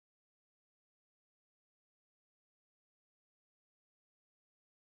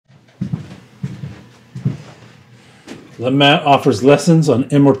Lamette offers lessons on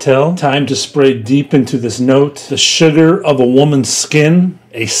Immortelle. Time to spray deep into this note. The sugar of a woman's skin.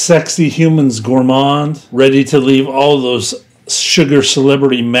 A sexy human's gourmand. Ready to leave all those sugar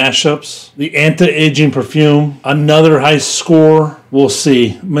celebrity mashups. The anti-aging perfume. Another high score. We'll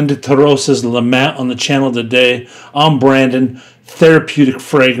see. Mendittorosa's Lamette on the channel today. I'm Brandon. Therapeutic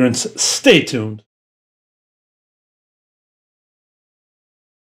fragrance. Stay tuned.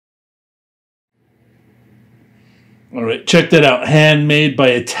 All right, check that out. Handmade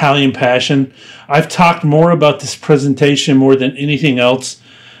by Italian Passion. I've talked more about this presentation more than anything else.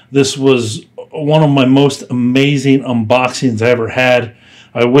 This was one of my most amazing unboxings I ever had.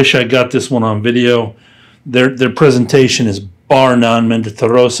 I wish I got this one on video. Their presentation is bar none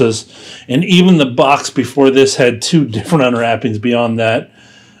Mendittorosa's. And even the box before this had 2 different unwrappings beyond that.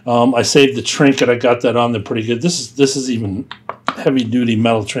 I saved the trinket. I got that on there pretty good. This is even heavy-duty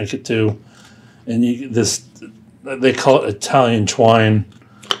metal trinket too. And they call it Italian twine.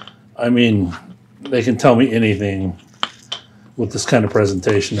 I mean, they can tell me anything with this kind of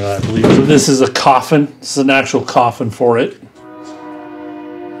presentation, I believe. So this is a coffin. This is an actual coffin for it.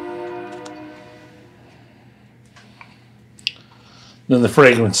 Then the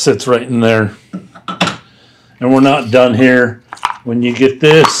fragrance sits right in there. And we're not done here. When you get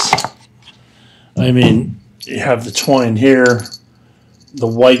this, I mean, you have the twine here, the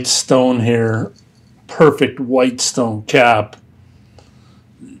white stone here, perfect white stone cap.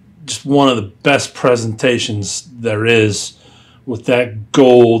 Just one of the best presentations there is with that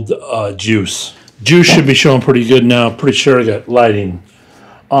gold juice. Juice should be showing pretty good now. Pretty sure I got lighting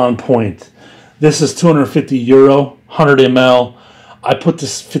on point. This is €250, 100 ml. I put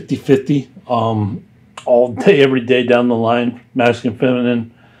this 50-50 all day, every day down the line, masculine,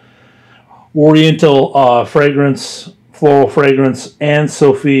 feminine. Oriental fragrance, floral fragrance, and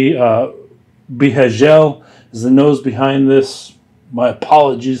Sophie Behagel is the nose behind this. My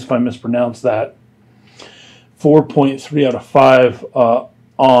apologies if I mispronounced that. 4.3 out of 5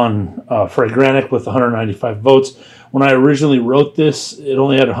 on Fragranic with 195 votes. When I originally wrote this, it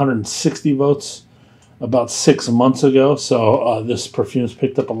only had 160 votes about 6 months ago. So this perfume's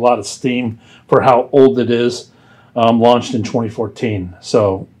picked up a lot of steam for how old it is. Launched in 2014.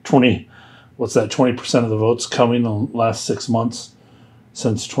 So 20% of the votes coming in the last 6 months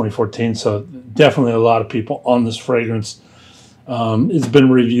since 2014. So definitely a lot of people on this fragrance. It's been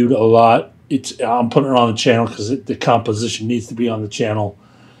reviewed a lot. I'm putting it on the channel because the composition needs to be on the channel.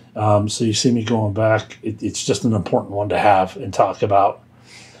 So you see me going back. It's just an important one to have and talk about.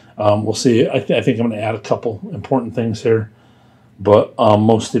 We'll see. I think I'm going to add a couple important things here, but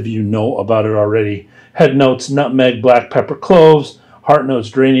most of you know about it already. Head notes: nutmeg, black pepper, cloves. Heart notes: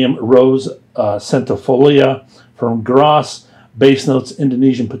 geranium, rose, Centofolioa from Grasse. Base notes: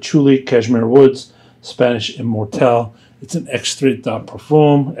 Indonesian patchouli, cashmere woods, Spanish Immortelle. It's an Extrait de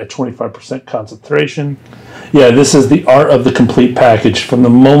Parfum at 25% concentration. Yeah, this is the art of the complete package. From the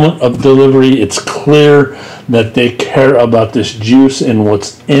moment of delivery, it's clear that they care about this juice and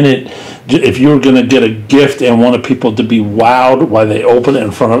what's in it. If you're going to get a gift and wanted people to be wowed while they open it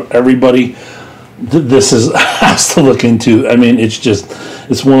in front of everybody, this is has to look into. I mean,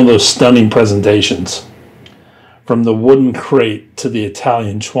 it's one of those stunning presentations. From the wooden crate to the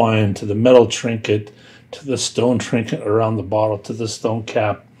Italian twine to the metal trinket to the stone trinket around the bottle to the stone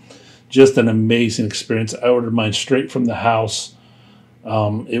cap. Just an amazing experience. I ordered mine straight from the house.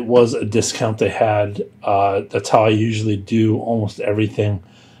 It was a discount they had. That's how I usually do almost everything.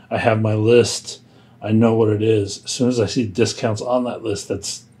 I have my list. I know what it is. As soon as I see discounts on that list,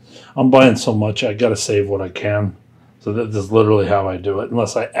 I'm buying so much, I got to save what I can. So that's literally how I do it,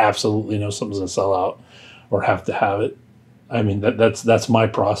 unless I absolutely know something's going to sell out or have to have it. I mean, that's my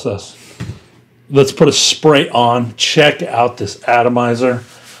process. Let's put a spray on. Check out this atomizer.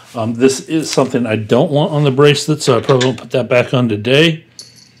 This is something I don't want on the bracelet, so I probably won't put that back on today.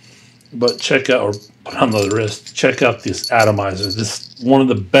 But check out, or put on the wrist. Check out this atomizer. This is one of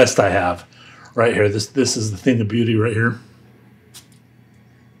the best I have right here. This is the thing of beauty right here.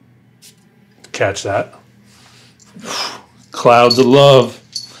 Catch that. Clouds of love.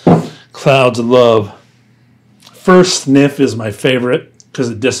 Clouds of love. First sniff is my favorite because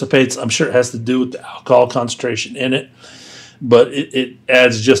it dissipates. I'm sure it has to do with the alcohol concentration in it, but it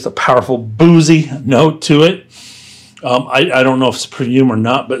adds just a powerful boozy note to it. I don't know if it's perfume or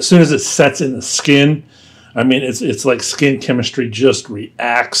not, but as soon as it sets in the skin, I mean, it's like skin chemistry just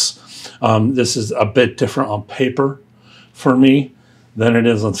reacts. This is a bit different on paper for me than it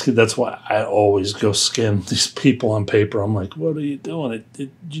is on skin. That's why I always go skin. These people on paper, I'm like, what are you doing?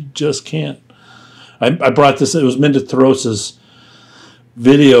 You just can't. I brought this, it was Mendittorosa's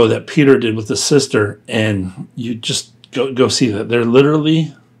video that Peter did with his sister, and you just go see that. They're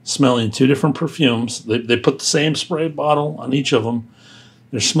literally smelling 2 different perfumes. They put the same spray bottle on each of them.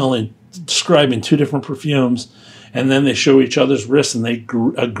 They're describing 2 different perfumes, and then they show each other's wrists, and they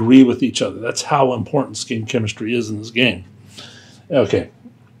agree with each other. That's how important skin chemistry is in this game. Okay,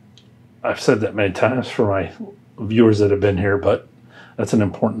 I've said that many times for my viewers that have been here, but that's an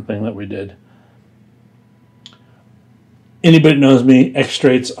important thing that we did. Anybody knows me,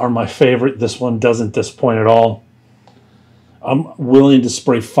 extracts are my favorite. This one doesn't disappoint at all. I'm willing to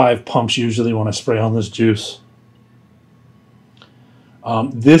spray 5 pumps usually when I spray on this juice.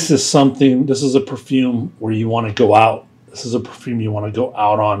 This is a perfume where you want to go out. This is a perfume you want to go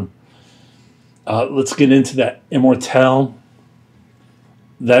out on. Let's get into that Immortelle.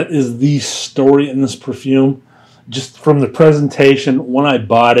 That is the story in this perfume. Just from the presentation, when I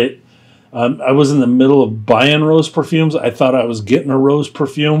bought it, I was in the middle of buying rose perfumes. I thought I was getting a rose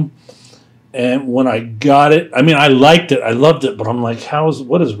perfume. And when I got it, I mean, I liked it. I loved it. But I'm like,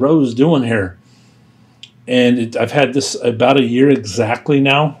 what is Rose doing here? And I've had this about a year exactly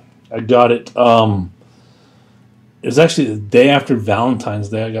now. I got it. It was actually the day after Valentine's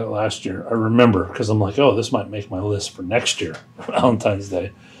Day. I got it last year. I remember because I'm like, oh, this might make my list for next year, Valentine's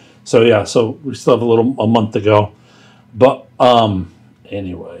Day. So, yeah, so we still have a month to go. But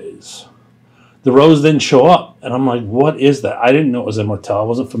anyways, the rose didn't show up. And I'm like, what is that? I didn't know it was Immortelle. I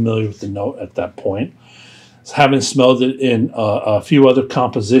wasn't familiar with the note at that point. So having smelled it in a few other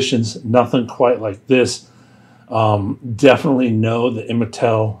compositions, nothing quite like this. Definitely know that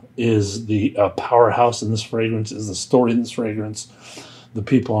Immortelle is the powerhouse in this fragrance, is the story in this fragrance. The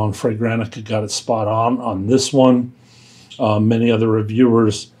people on Fragrantica got it spot on this one. Many other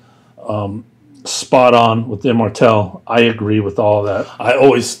reviewers spot on with Immortelle. I agree with all that.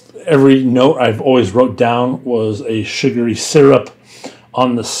 Every note I've always wrote down was a sugary syrup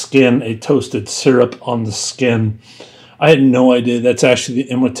on the skin, a toasted syrup on the skin. I had no idea that's actually the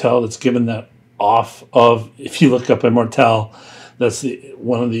Immortelle that's given that off of. If you look up Immortelle, that's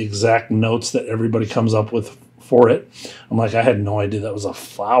one of the exact notes that everybody comes up with for it. I'm like, I had no idea that was a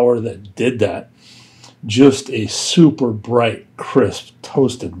flower that did that. Just a super bright, crisp,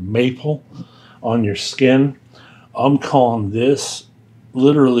 toasted maple on your skin. I'm calling this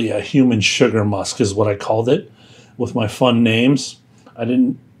literally a human sugar musk is what I called it with my fun names. I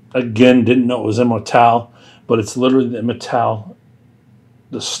didn't know it was Immortelle, but it's literally the Immortelle,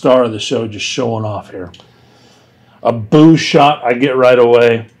 the star of the show, just showing off here. A boo shot I get right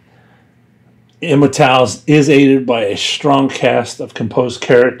away. Immortelle is aided by a strong cast of composed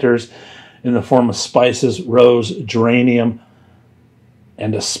characters in the form of spices, rose, geranium,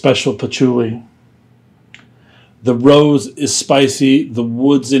 and a special patchouli. The rose is spicy. The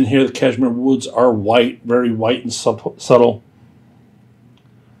woods in here, the cashmere woods, are white, very white and subtle.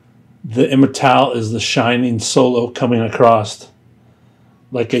 The Immortelle is the shining solo coming across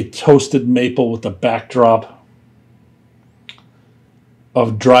like a toasted maple with a backdrop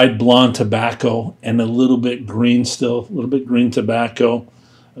of dried blonde tobacco and a little bit green still, a little bit green tobacco.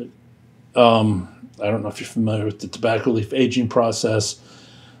 I don't know if you're familiar with the tobacco leaf aging process.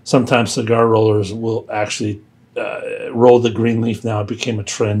 Sometimes cigar rollers will actually roll the green leaf now. It became a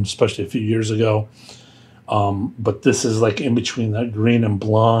trend, especially a few years ago. But this is like in between that green and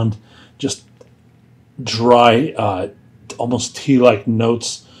blonde, just dry, almost tea-like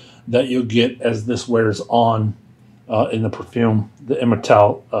notes that you'll get as this wears on in the perfume. The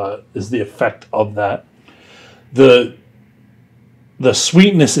Immortelle is the effect of that. The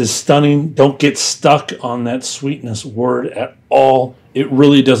sweetness is stunning. Don't get stuck on that sweetness word at all. It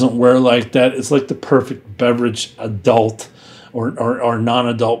really doesn't wear like that. It's like the perfect beverage, adult or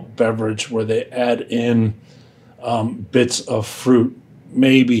non-adult beverage, where they add in bits of fruit,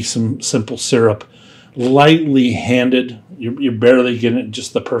 maybe some simple syrup, lightly handed. You're barely getting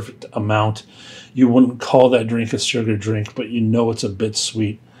just the perfect amount. You wouldn't call that drink a sugar drink, but you know it's a bit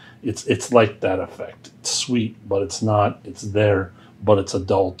sweet. It's like that effect. It's sweet, but it's not. It's there, but it's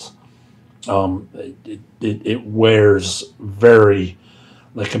adult. It wears very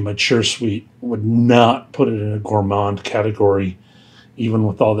like a mature sweet. Would not put it in a gourmand category, even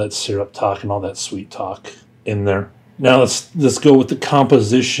with all that syrup talk and all that sweet talk in there. Now let's go with the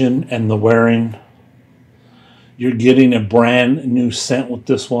composition and the wearing. You're getting a brand new scent with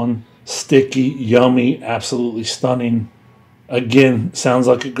this one. Sticky, yummy, absolutely stunning. Again, sounds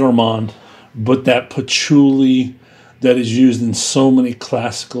like a gourmand, but that patchouli that is used in so many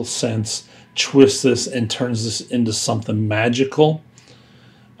classical scents twists this and turns this into something magical.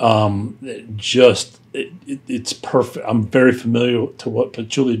 It's perfect. I'm very familiar to what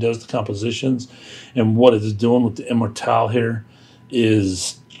patchouli does to compositions, and what it's doing with the Immortelle here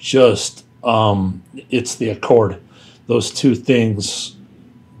is just it's the accord. Those two things,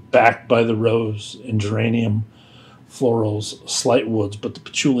 backed by the rose and geranium florals, slight woods, but the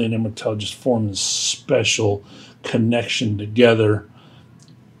patchouli and immortelle just form this special connection together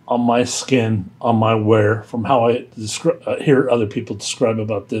on my skin, on my wear. From how I hear other people describe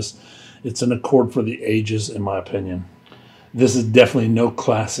about this, it's an accord for the ages, in my opinion. This is definitely no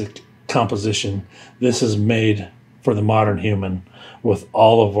classic composition. This is made for the modern human with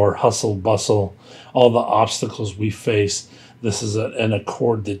all of our hustle bustle, all the obstacles we face. This is an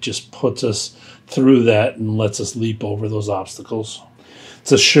accord that just puts us through that and lets us leap over those obstacles.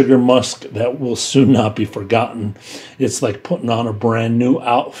 It's a sugar musk that will soon not be forgotten. It's like putting on a brand new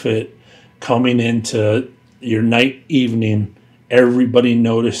outfit, coming into your night evening, everybody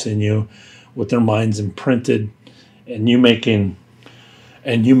noticing you with their minds imprinted, and you making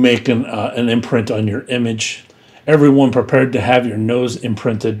an imprint on your image. Everyone prepared to have your nose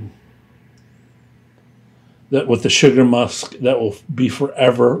imprinted. That with the sugar musk that will be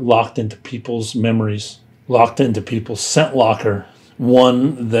forever locked into people's memories, locked into people's scent locker,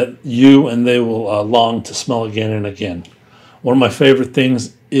 one that you and they will long to smell again and again. One of my favorite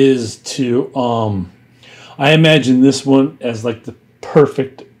things is to, I imagine this one as like the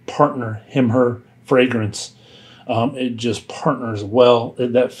perfect partner, him/her fragrance. It just partners well,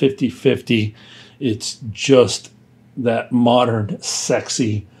 that 50-50. It's just that modern,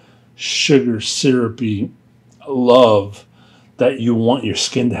 sexy, sugar syrupy love that you want your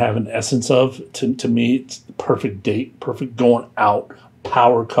skin to have an essence of. To me, it's the perfect date, perfect going out,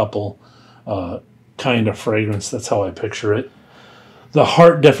 power couple kind of fragrance. That's how I picture it. The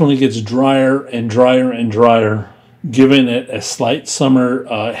heart definitely gets drier and drier and drier, giving it a slight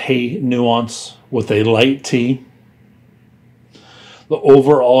summer hay nuance with a light tea. The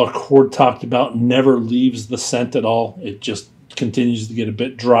overall accord talked about never leaves the scent at all. It just continues to get a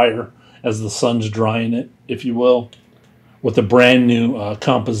bit drier as the sun's drying it, if you will, with a brand new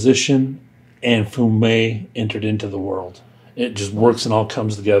composition and fume entered into the world. It just works and all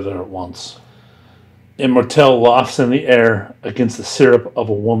comes together at once. Immortelle lofts in the air against the syrup of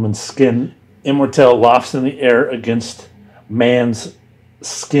a woman's skin. Immortelle lofts in the air against man's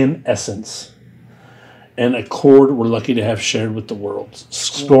skin essence. An accord we're lucky to have shared with the world.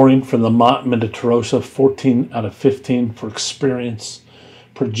 Scoring from the Mendittorosa, 14 out of 15 for experience.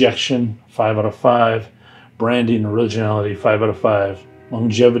 Projection, 5 out of 5. Branding, originality, 5 out of 5.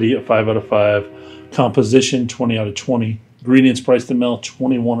 Longevity, a 5 out of 5. Composition, 20 out of 20. Ingredients priced to ml,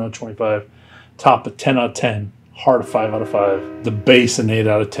 21 out of 25. Top, a 10 out of 10. Heart, a 5 out of 5. The base, an 8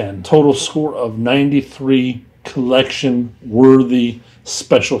 out of 10. Total score of 93. Collection worthy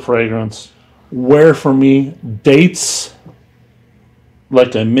special fragrance. Where for me, dates,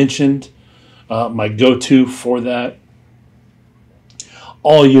 like I mentioned, my go-to for that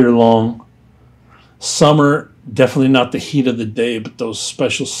all year long. Summer, definitely not the heat of the day, but those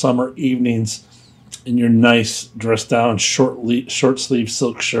special summer evenings in your nice dressed down short sleeve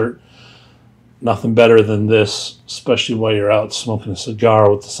silk shirt. Nothing better than this, especially while you're out smoking a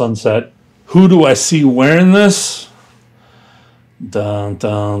cigar with the sunset. Who do I see wearing this? Dun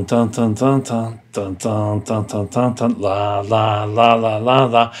dun dun dun dun dun dun dun dun dun dun dun la la la la la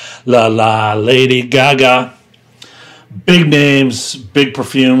la la la Lady Gaga. Big names, big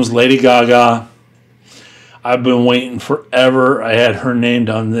perfumes, Lady Gaga. I've been waiting forever. I had her named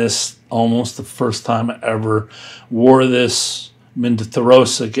on this almost the first time I ever wore this.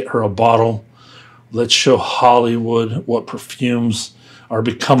 Mendittorosa, get her a bottle. Let's show Hollywood what perfumes are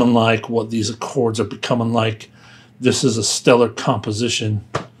becoming like, what these accords are becoming like. This is a stellar composition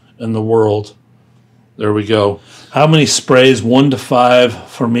in the world. There we go. How many sprays? 1 to 5.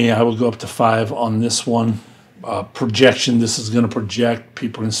 For me, I would go up to 5 on this one. Projection, this is going to project.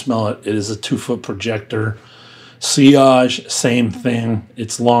 People can smell it. It is a 2-foot projector. Sillage, same thing.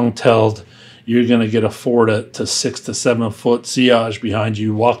 It's long-tailed. You're going to get a 4 to 6 to 7 foot sillage behind you.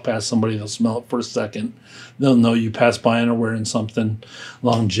 You walk past somebody, they'll smell it for a second. They'll know you passed by and are wearing something.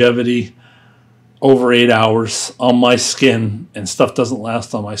 Longevity, over 8 hours on my skin, and stuff doesn't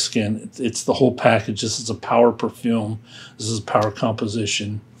last on my skin. It's the whole package. This is a power perfume. This is a power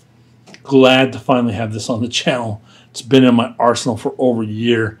composition. Glad to finally have this on the channel. It's been in my arsenal for over a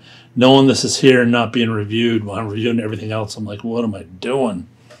year. Knowing this is here and not being reviewed while I'm reviewing everything else, I'm like, what am I doing?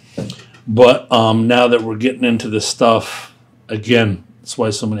 But now that we're getting into this stuff, again, that's why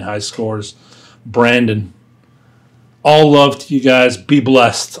so many high scores. Brandon, all love to you guys. Be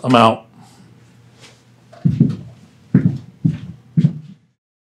blessed. I'm out.